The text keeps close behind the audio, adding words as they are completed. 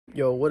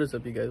Yo, what is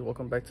up, you guys?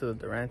 Welcome back to the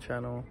Durant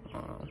channel.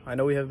 I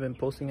know we haven't been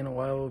posting in a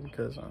while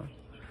because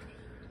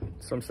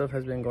some stuff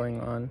has been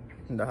going on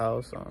in the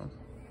house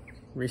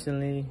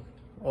recently.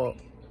 Well,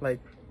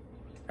 like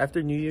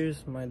after New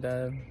Year's, my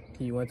dad,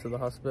 he went to the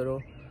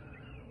hospital.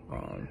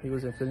 He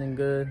wasn't feeling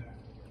good.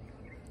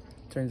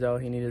 Turns out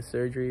he needed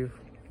surgery,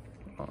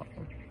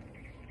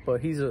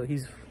 but he's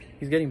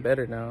getting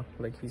better now.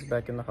 Like, he's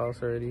back in the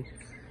house already.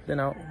 Been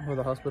out of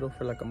the hospital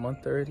for like a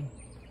month already.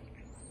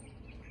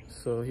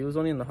 So he was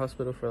only in the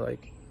hospital for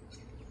like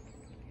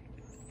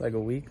a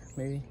week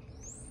maybe,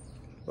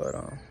 but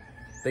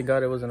thank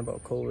God it wasn't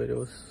about COVID. It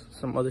was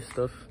some other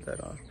stuff that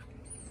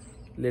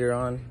later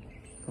on,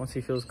 once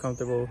he feels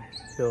comfortable,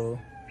 he'll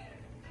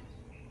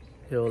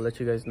let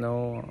you guys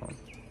know.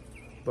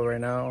 But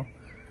right now,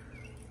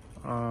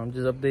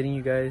 just updating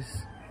you guys.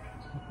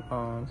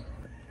 I'll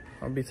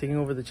be taking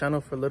over the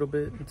channel for a little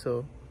bit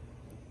until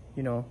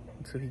he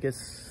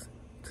gets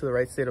to the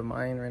right state of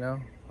mind. Right now,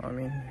 I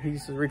mean,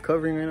 he's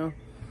recovering right now.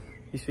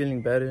 He's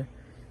feeling better,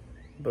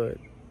 but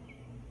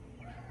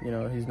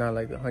he's not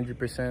like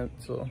 100%.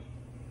 So,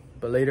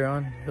 but later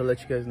on, he'll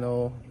let you guys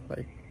know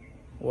like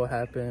what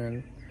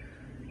happened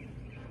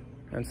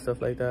and stuff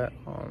like that.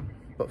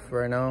 But for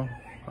right now,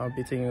 I'll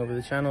be taking over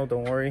the channel.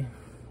 Don't worry,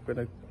 we're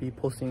gonna be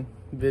posting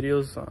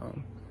videos.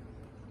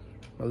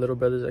 My little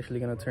brother's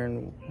actually gonna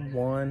turn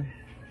 1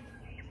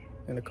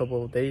 in a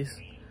couple of days,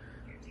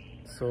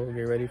 so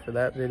get ready for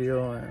that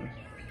video. And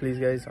please,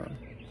 guys,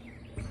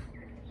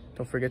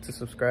 don't forget to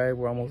subscribe.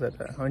 We're almost at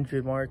that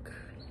 100 mark.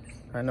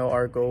 I know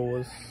our goal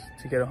was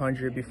to get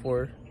 100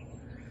 before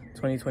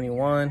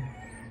 2021,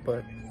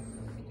 but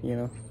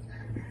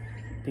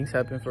things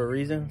happen for a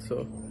reason.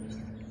 So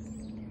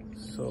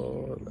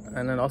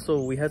and then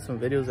also we had some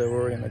videos that we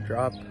were gonna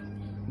drop,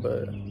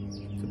 but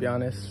to be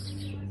honest,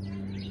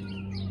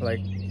 like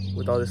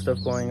with all this stuff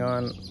going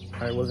on,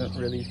 I wasn't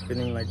really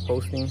feeling like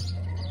posting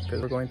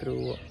because we're going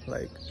through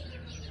like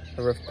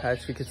a rough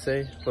patch, you could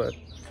say. But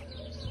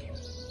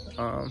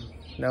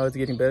now it's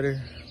getting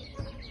better.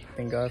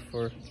 Thank God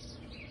for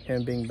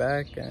him being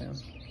back, and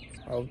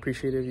I'll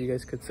appreciate it if you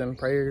guys could send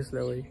prayers.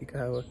 That way he could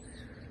have a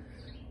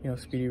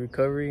speedy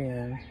recovery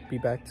and be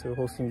back to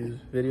hosting these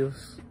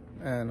videos.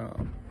 And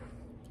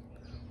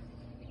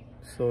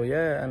so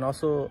yeah, and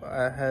also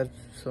I had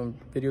some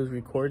videos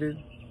recorded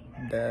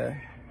that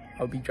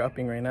I'll be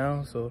dropping right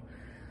now, so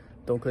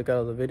don't click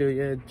out of the video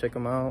yet, check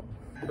them out.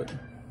 But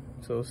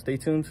so stay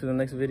tuned to the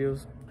next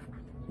videos.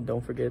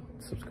 Don't forget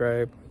to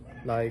subscribe,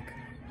 like,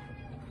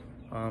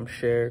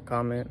 share,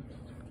 comment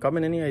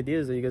any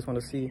ideas that you guys want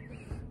to see.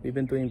 We've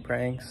been doing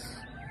pranks,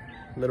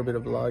 a little bit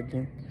of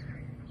vlogging,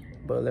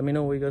 but let me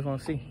know what you guys want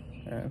to see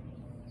and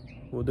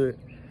we'll do it.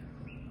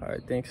 All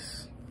right,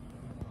 thanks.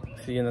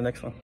 See you in the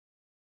next one.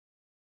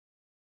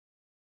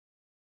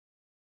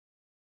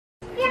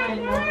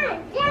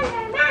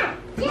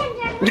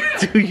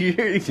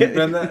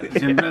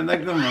 Siempre anda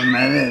como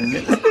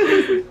madre.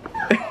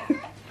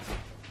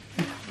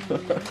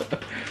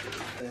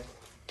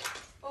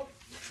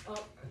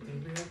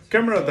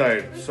 Camera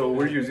died, so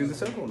we're using the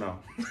cell phone now.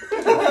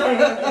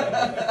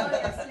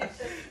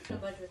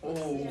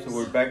 So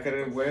we're back at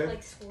it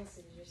with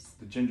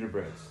the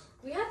gingerbreads.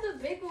 We have the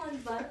big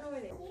ones, but I don't know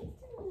where they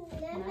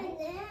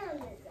are.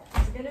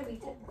 It's gonna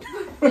be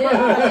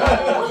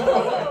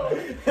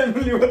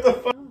Emily, what the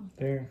fuck?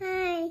 There.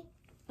 Hi.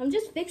 I'm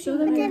just fixing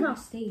the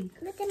house.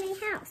 Look at my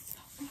house.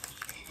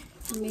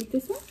 You made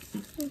this one?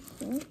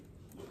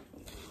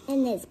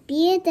 And it's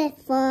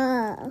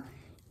beautiful.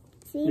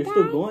 See You're that?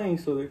 still going,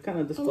 so they're kind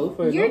of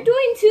disqualified. You're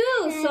doing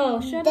too,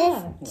 so shut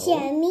up. This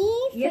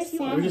Jimmy. Yes,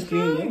 you are. We're just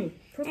cleaning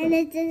up. And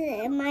it's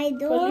in my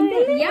door.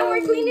 Yeah,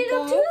 we're cleaning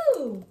up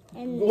too.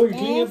 And Oh, you're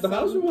cleaning up the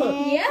house or what?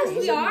 Yes,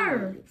 we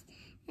are.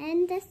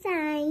 And the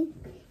sign.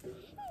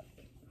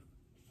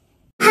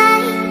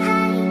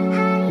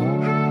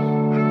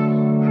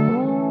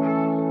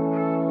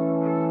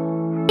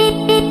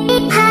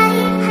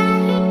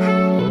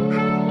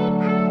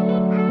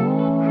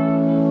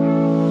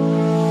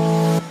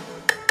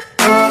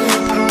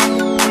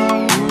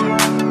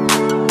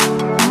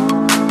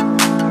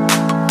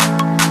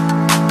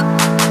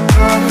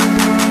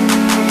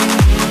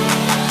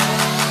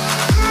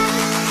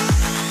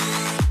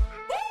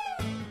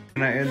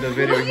 Gonna end the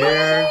video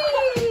here.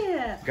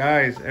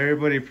 Guys,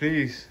 everybody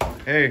please.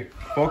 Hey,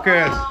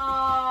 focus.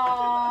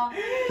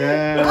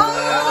 Wait,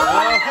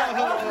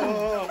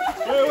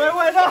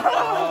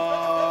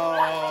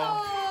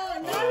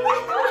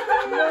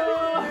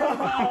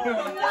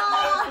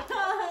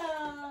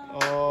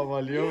 Oh,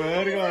 valió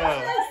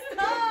verga.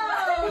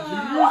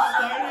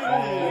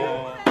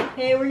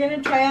 Hey, we're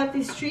gonna try out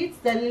these treats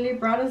that Lily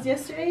brought us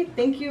yesterday.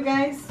 Thank you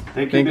guys.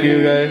 Thank you,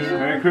 guys.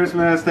 Merry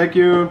Christmas. Thank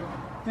you.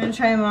 We're gonna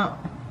try them out.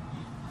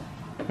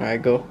 All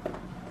right, go.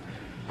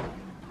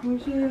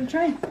 What you gonna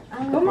try?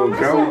 Well,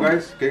 go,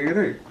 guys. Get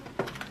it.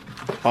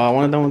 Oh, I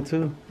wanted that one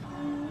too.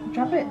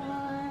 Drop it.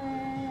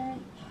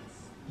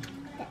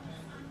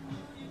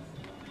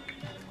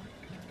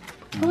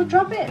 Oh,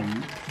 drop it.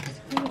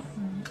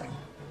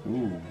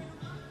 Ooh.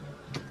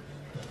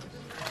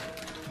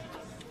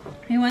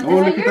 He wants Oh,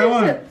 look at that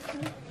one.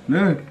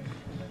 Look.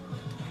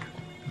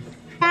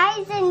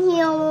 Pies in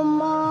here,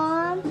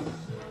 Mom.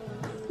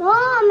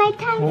 Mom, I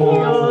can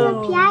hear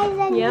the pies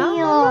in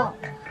here.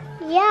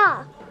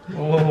 Yeah,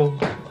 Oh,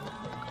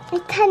 I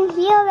can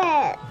hear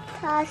it.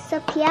 The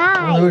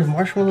pies. there's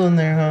marshmallow in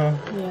there, huh?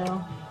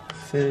 Yeah.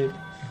 Sick.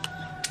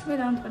 Wait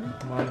on, buddy.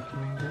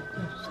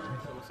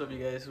 What's up, you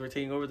guys? We're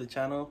taking over the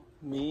channel.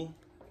 Me,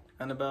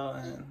 Annabelle,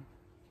 and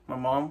my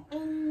mom.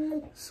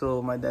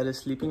 So my dad is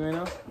sleeping right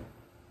now.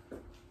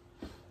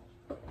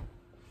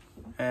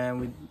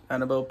 And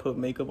Annabelle put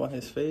makeup on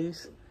his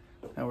face.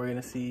 And we're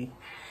gonna see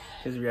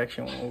his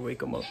reaction when we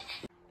wake him up.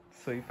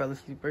 So he fell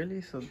asleep early.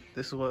 So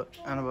this is what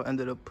Annabelle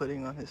ended up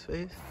putting on his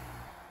face.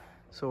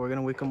 So we're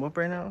gonna wake him up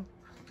right now.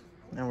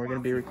 And we're gonna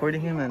be recording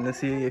him and let's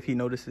see if he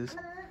notices.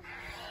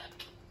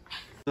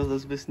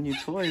 Elizabeth's new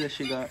toy that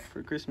she got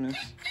for Christmas.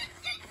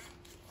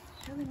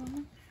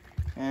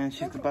 And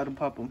she's about to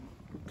pop him.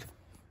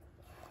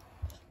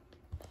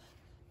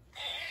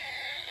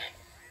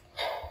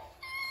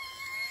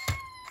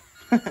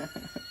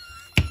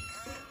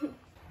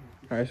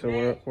 Alright,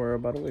 so we're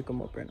about to wake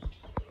him up right now.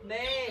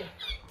 Babe.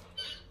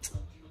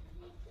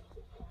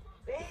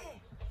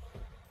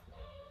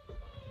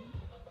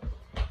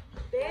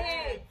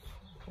 Babe.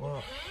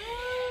 Wow.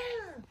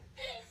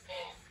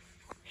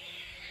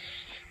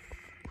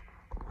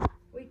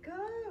 Wake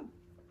up.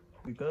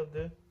 Wake up,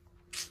 dude.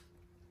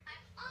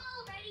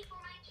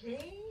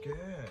 Hey. Good.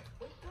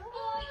 Wake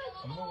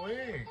up. I'm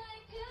awake.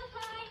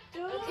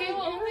 Okay,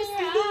 you're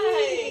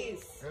asleep.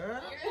 Huh?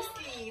 You're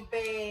asleep,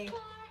 babe.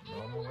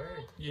 No, I'm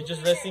awake. You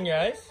just resting your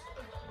eyes?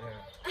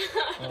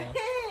 Yeah.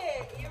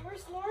 Hey, you were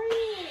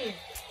snoring.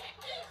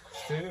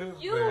 Stupid.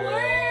 You were.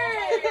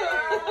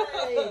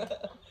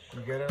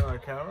 You get it on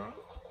camera?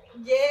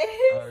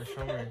 Yes.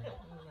 Show me. No.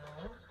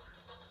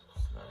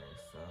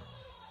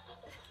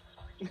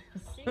 It's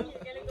nice. See, you're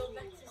gonna go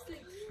back to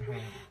sleep.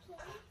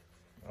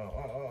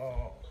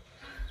 Oh.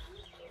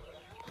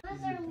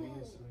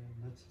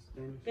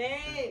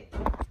 Babe.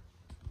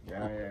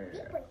 Yeah.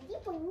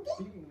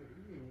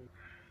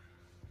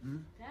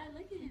 Dad,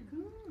 look at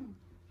him.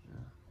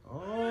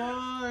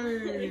 Oh.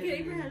 Look at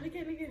Abraham. Look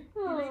at him.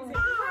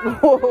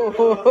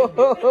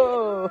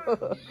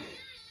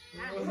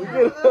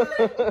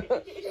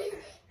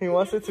 He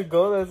wants it to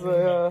go. That's why.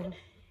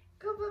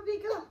 Go, puppy,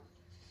 go.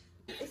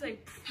 It's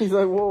like, He's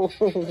like, whoa.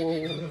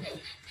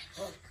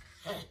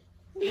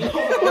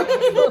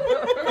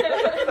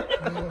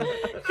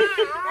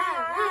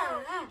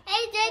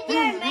 Hey, did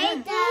your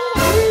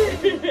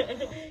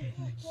makeup?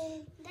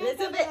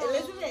 Elizabeth.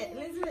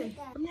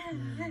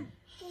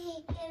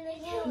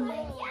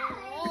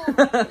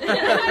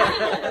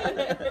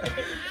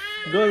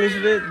 Go,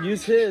 Elizabeth.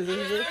 Use his,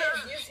 Elizabeth.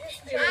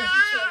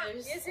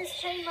 use his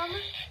chain, Mama.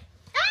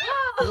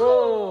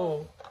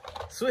 Whoa.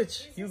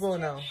 Switch. You go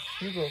now.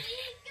 You go.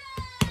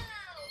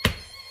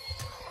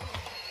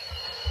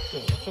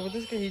 So with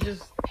this guy, he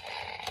just...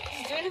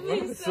 He's doing it for What,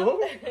 himself.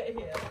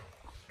 Yeah.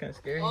 kind of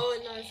scary. Oh,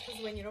 no, it's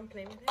because when you don't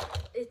play with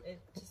it,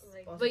 it just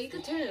like... But you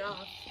can turn it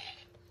off.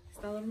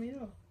 Está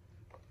dormido.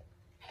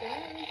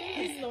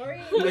 He's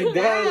snoring. Like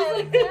that.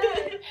 Like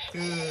that.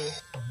 Dude.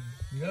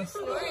 Yes.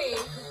 Snoring.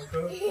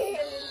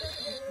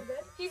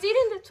 He's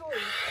eating the toy.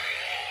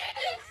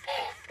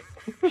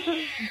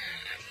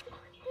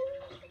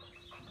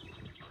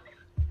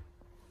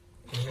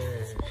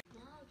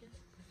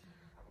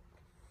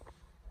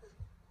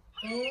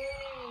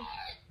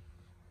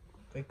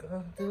 Wake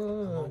up, I'm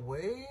dude.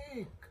 awake.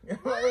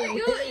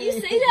 You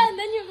say that and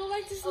then you go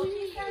back to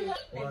sleep.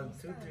 1,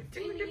 2,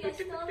 3.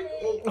 Yes,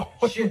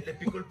 Oh, shit. Le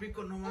pico el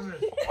pico. No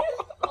mames.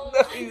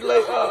 He's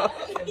like,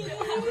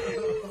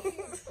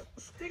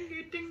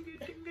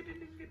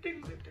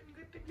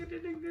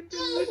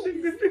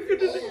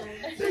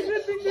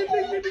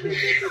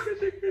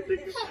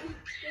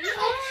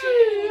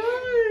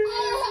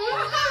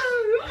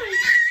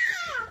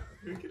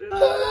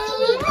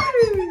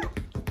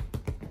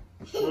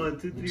 One,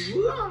 two, three.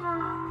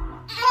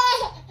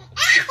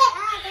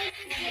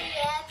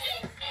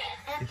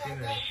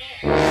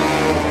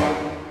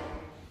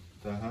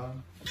 The hell?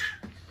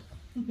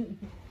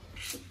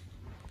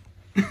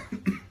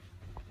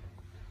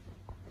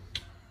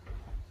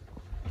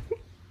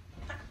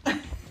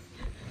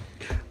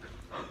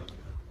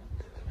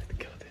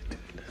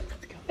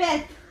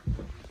 Beth.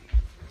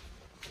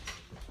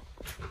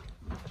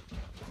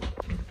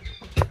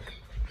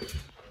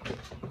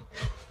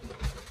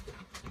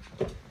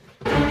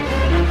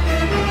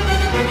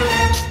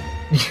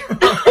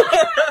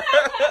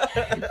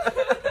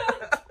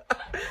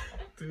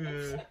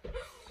 dude.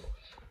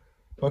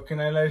 Fucking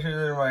eyelashes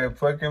in my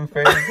fucking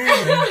face.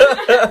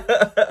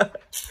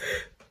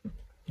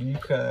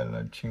 Hija de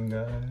la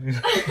chingada.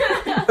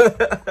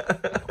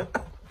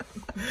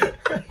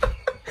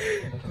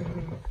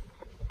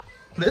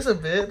 Listen,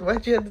 bitch.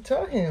 Why'd you have to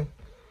tell him?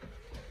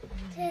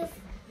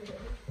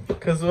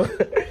 Cause what?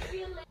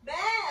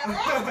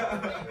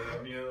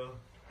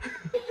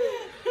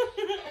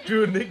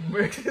 Dude, Nick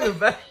Merck's in the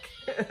back.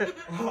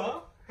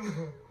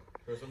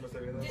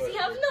 Does he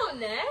have no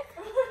neck?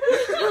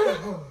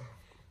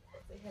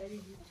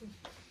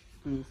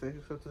 Dude, say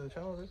what's up to the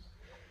channel, dude.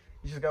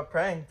 You just got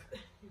pranked.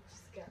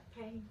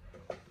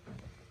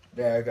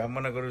 Yeah, I'm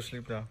gonna go to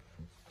sleep now.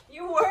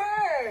 You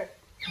were!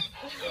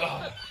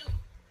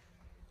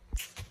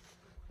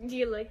 Do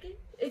you like it?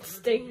 It's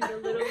stinging a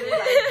little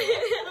bit.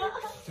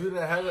 Dude,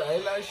 I have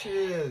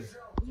eyelashes.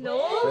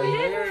 No,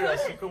 Here,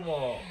 así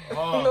como.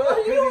 Oh.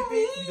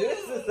 This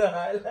is the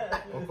highlight.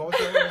 ¿O cómo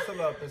se llama eso,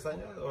 la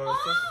pestaña? ¿O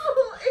esto?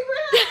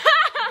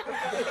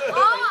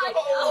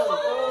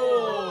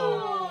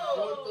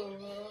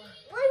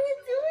 What are you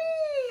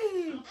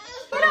doing?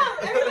 Get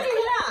up! Everybody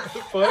get up!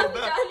 Fuck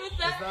that.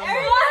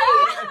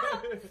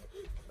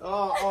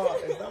 Oh,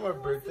 it's not my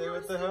birthday.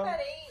 What the hell?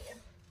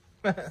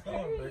 It's not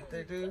my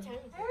birthday, dude.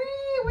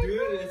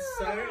 Dude, it's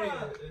Saturday.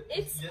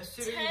 It's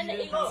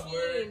yesterday.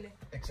 10:18.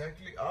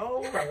 Exactly.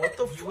 Oh, what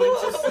the fuck? Oh,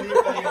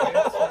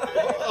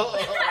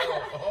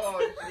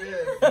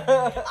 shit.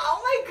 Oh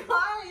my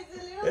god, it's a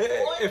little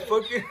boy. It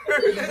fucking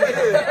hurt.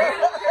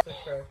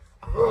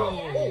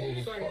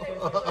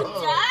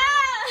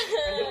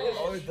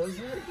 Oh, it does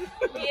hurt?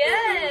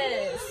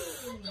 Yes.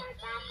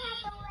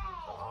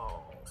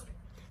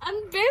 I'm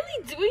barely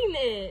doing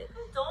it.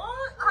 Don't.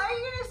 How are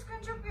you gonna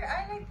scrunch up your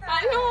eye like that? I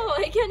know.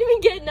 I can't even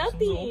get Open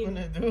nothing.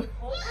 it, dude.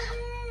 Open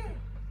it.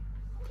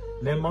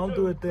 Let mom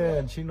do it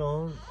then. She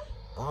knows.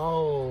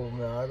 Oh,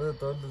 me va a dar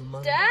todo el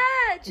desmadre.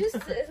 Dad, just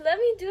let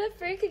me do it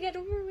for it to get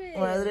over with.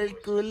 Madre el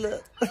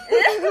culo.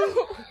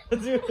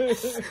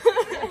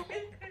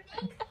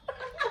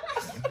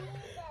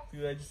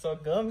 Dude, I just saw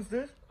gums,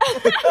 dude.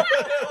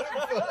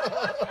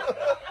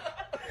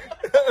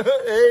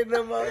 Hey,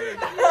 no mames.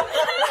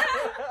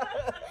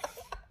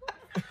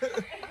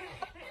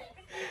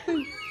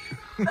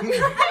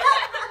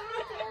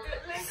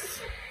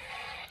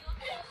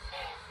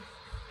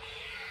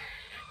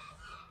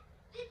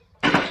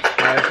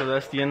 Alright, so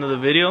that's the end of the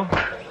video.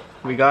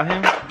 We got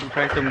him. We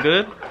pranked him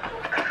good.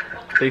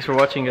 Thanks for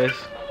watching, guys.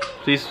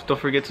 Please don't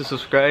forget to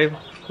subscribe,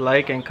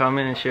 like, and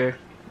comment, and share.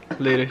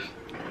 Later.